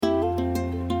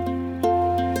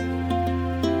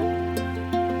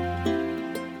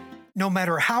no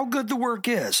matter how good the work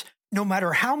is, no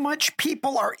matter how much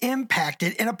people are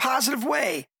impacted in a positive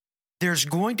way, there's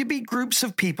going to be groups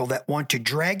of people that want to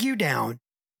drag you down,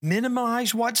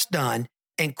 minimize what's done,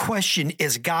 and question,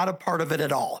 is God a part of it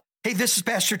at all? Hey, this is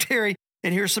Pastor Terry,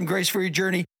 and here's some grace for your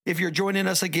journey. If you're joining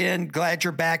us again, glad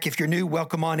you're back. If you're new,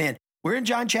 welcome on in. We're in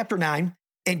John chapter 9,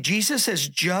 and Jesus has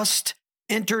just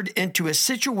entered into a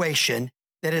situation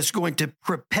that is going to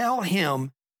propel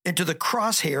him into the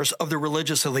crosshairs of the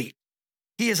religious elite.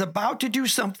 He is about to do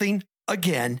something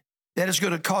again that is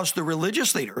going to cause the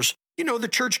religious leaders, the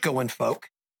church-going folk,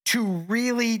 to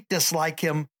really dislike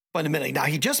him fundamentally. Now,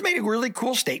 he just made a really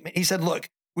cool statement. He said, look,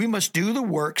 we must do the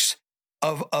works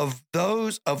of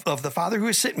the Father who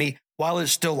has sent me while it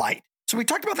is still light. So we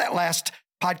talked about that last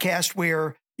podcast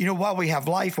where, while we have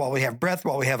life, while we have breath,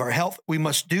 while we have our health, we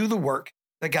must do the work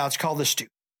that God's called us to.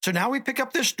 So now we pick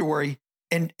up this story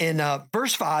in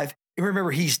verse 5. And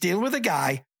remember, he's dealing with a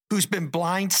guy who's been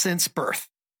blind since birth.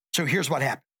 So here's what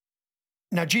happened.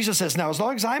 Now, Jesus says, now, as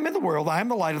long as I'm in the world, I am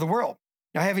the light of the world.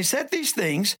 Now, having said these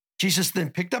things, Jesus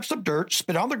then picked up some dirt,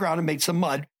 spit on the ground, and made some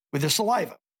mud with his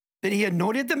saliva. Then he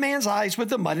anointed the man's eyes with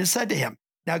the mud and said to him,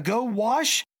 now go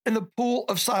wash in the pool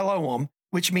of Siloam,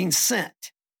 which means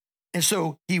sent. And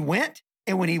so he went,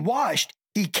 and when he washed,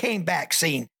 he came back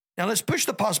seeing. Now, let's push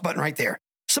the pause button right there.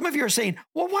 Some of you are saying,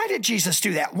 well, why did Jesus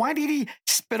do that? Why did he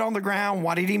spit on the ground?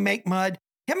 Why did he make mud?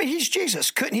 I mean, he's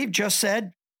Jesus. Couldn't he have just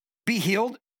said, be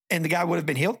healed, and the guy would have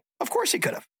been healed? Of course he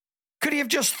could have. Could he have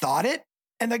just thought it,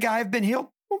 and the guy have been healed?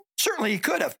 Well, certainly he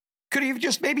could have. Could he have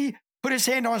just maybe put his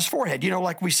hand on his forehead,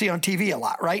 like we see on TV a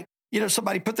lot, right?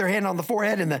 Somebody put their hand on the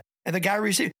forehead and the guy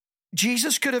received.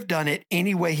 Jesus could have done it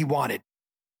any way he wanted.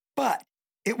 But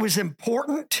it was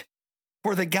important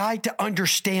for the guy to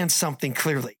understand something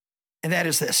clearly. And that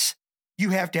is this.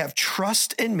 You have to have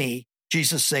trust in me,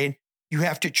 Jesus saying. You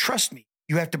have to trust me.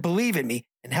 You have to believe in me.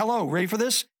 And hello, ready for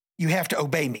this? You have to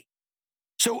obey me.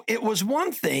 So it was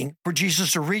one thing for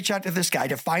Jesus to reach out to this guy,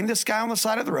 to find this guy on the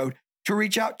side of the road, to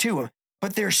reach out to him.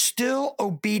 But there's still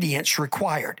obedience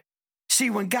required. See,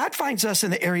 when God finds us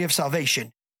in the area of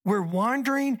salvation, we're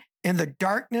wandering in the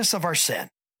darkness of our sin,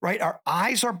 right? Our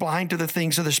eyes are blind to the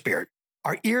things of the Spirit.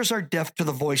 Our ears are deaf to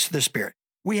the voice of the Spirit.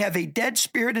 We have a dead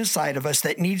spirit inside of us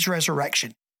that needs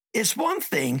resurrection. It's one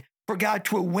thing for God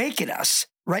to awaken us,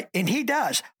 right? And he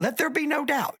does. Let there be no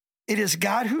doubt. It is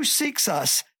God who seeks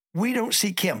us. We don't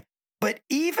seek him. But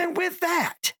even with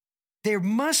that, there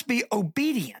must be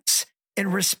obedience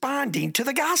in responding to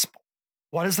the gospel.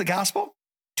 What is the gospel?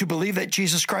 To believe that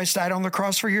Jesus Christ died on the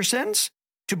cross for your sins,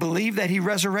 to believe that he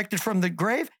resurrected from the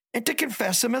grave, and to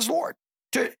confess him as Lord.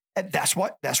 That's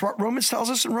what Romans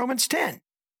tells us in Romans 10.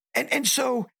 And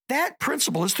so that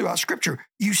principle is throughout Scripture.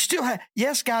 You still have,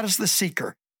 yes, God is the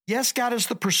seeker. Yes, God is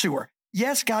the pursuer.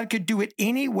 Yes, God could do it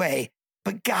any way,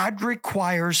 but God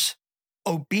requires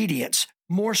obedience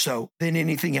more so than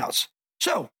anything else.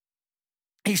 So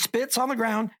he spits on the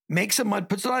ground, makes some mud,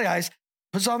 puts it on the eyes,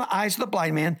 puts it on the eyes of the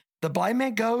blind man. The blind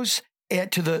man goes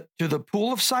to the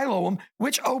pool of Siloam,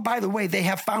 which, oh, by the way, they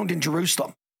have found in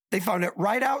Jerusalem. They found it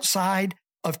right outside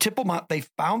of Temple Mount. They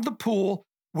found the pool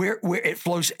where it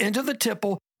flows into the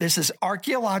temple. This is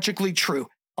archaeologically true.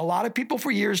 A lot of people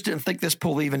for years didn't think this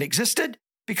pool even existed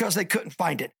because they couldn't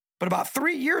find it. But about 4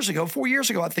 years ago,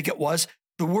 I think it was,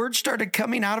 the word started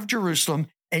coming out of Jerusalem,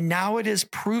 and now it is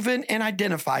proven and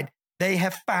identified. They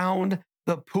have found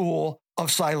the pool of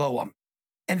Siloam.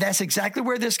 And that's exactly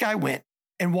where this guy went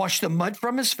and washed the mud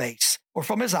from his face or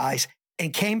from his eyes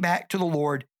and came back to the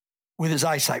Lord with his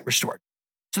eyesight restored.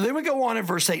 So then we go on in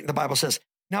verse 8, and the Bible says,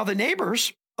 now the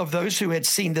neighbors of those who had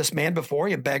seen this man before,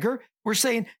 a beggar, were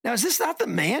saying, now is this not the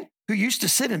man who used to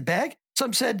sit and beg?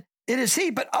 Some said, it is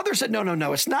he, but others said,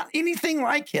 no, it's not anything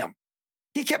like him.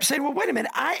 He kept saying, well, wait a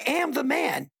minute, I am the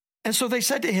man. And so they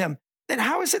said to him, then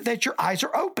how is it that your eyes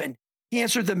are open? He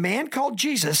answered, the man called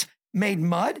Jesus made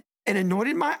mud and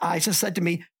anointed my eyes and said to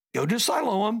me, go to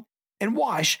Siloam and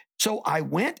wash. So I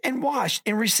went and washed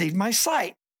and received my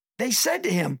sight. They said to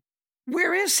him,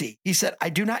 where is he? He said, I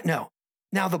do not know.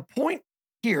 Now, the point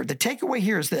here, the takeaway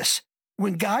here is this.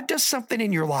 When God does something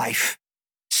in your life,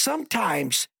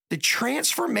 sometimes the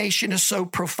transformation is so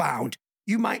profound,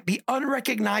 you might be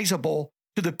unrecognizable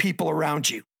to the people around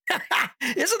you.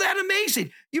 Isn't that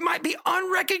amazing? You might be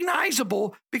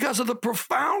unrecognizable because of the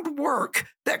profound work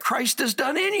that Christ has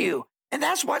done in you. And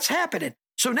that's what's happening.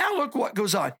 So now look what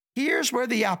goes on. Here's where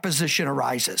the opposition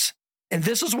arises. And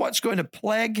this is what's going to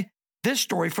plague this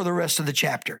story for the rest of the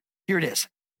chapter. Here it is.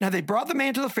 Now they brought the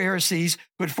man to the Pharisees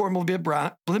who had formerly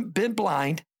been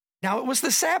blind. Now it was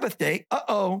the Sabbath day,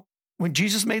 when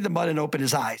Jesus made the mud and opened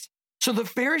his eyes. So the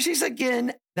Pharisees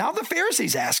now the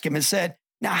Pharisees asked him and said,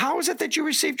 now, how is it that you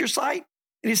received your sight?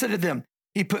 And he said to them,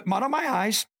 he put mud on my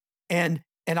eyes and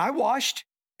I washed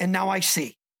and now I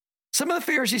see. Some of the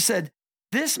Pharisees said,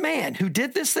 this man who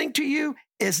did this thing to you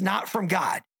is not from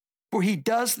God, for he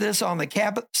does this on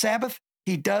the Sabbath.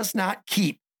 He does not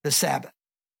keep the Sabbath.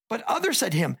 But others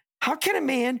said to him, how can a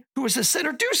man who is a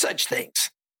sinner do such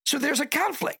things? So there's a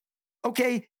conflict.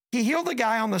 Okay, he healed the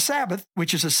guy on the Sabbath,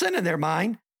 which is a sin in their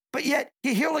mind, but yet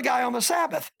he healed a guy on the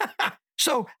Sabbath.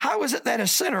 So how is it that a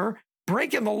sinner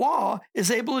breaking the law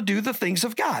is able to do the things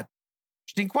of God?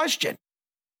 Interesting question.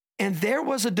 And there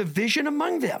was a division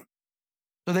among them.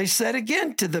 So they said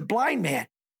again to the blind man,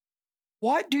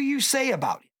 what do you say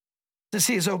about him? Since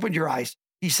he has opened your eyes,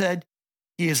 he said,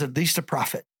 he is at least a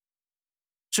prophet.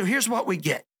 So here's what we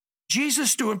get.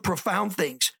 Jesus doing profound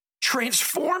things,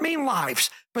 transforming lives,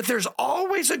 but there's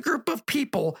always a group of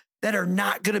people that are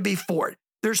not going to be for it.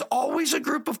 There's always a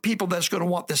group of people that's going to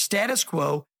want the status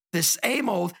quo, the same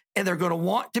old, and they're going to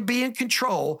want to be in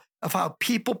control of how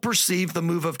people perceive the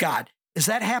move of God. Is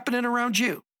that happening around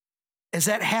you? Is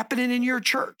that happening in your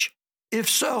church? If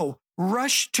so,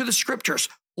 rush to the scriptures.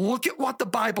 Look at what the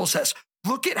Bible says.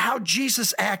 Look at how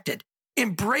Jesus acted.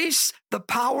 Embrace the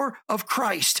power of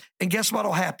Christ. And guess what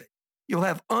will happen? You'll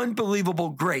have unbelievable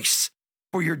grace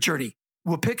for your journey.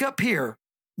 We'll pick up here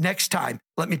next time.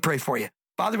 Let me pray for you.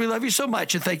 Father, we love you so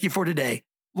much and thank you for today.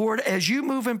 Lord, as you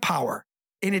move in power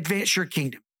and advance your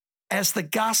kingdom, as the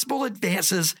gospel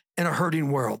advances in a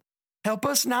hurting world, help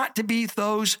us not to be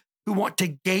those who want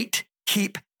to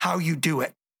gatekeep how you do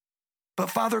it. But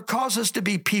Father, cause us to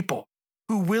be people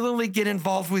who willingly get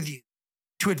involved with you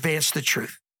to advance the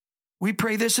truth. We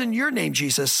pray this in your name,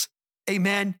 Jesus.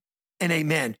 Amen and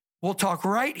amen. We'll talk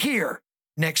right here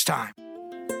next time.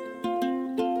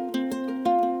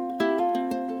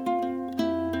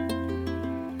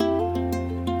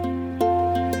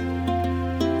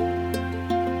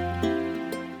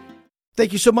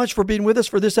 Thank you so much for being with us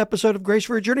for this episode of Grace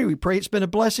for a Journey. We pray it's been a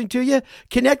blessing to you.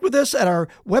 Connect with us at our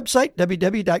website,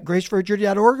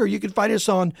 www.graceforourjourney.org, or you can find us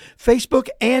on Facebook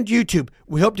and YouTube.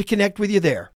 We hope to connect with you there.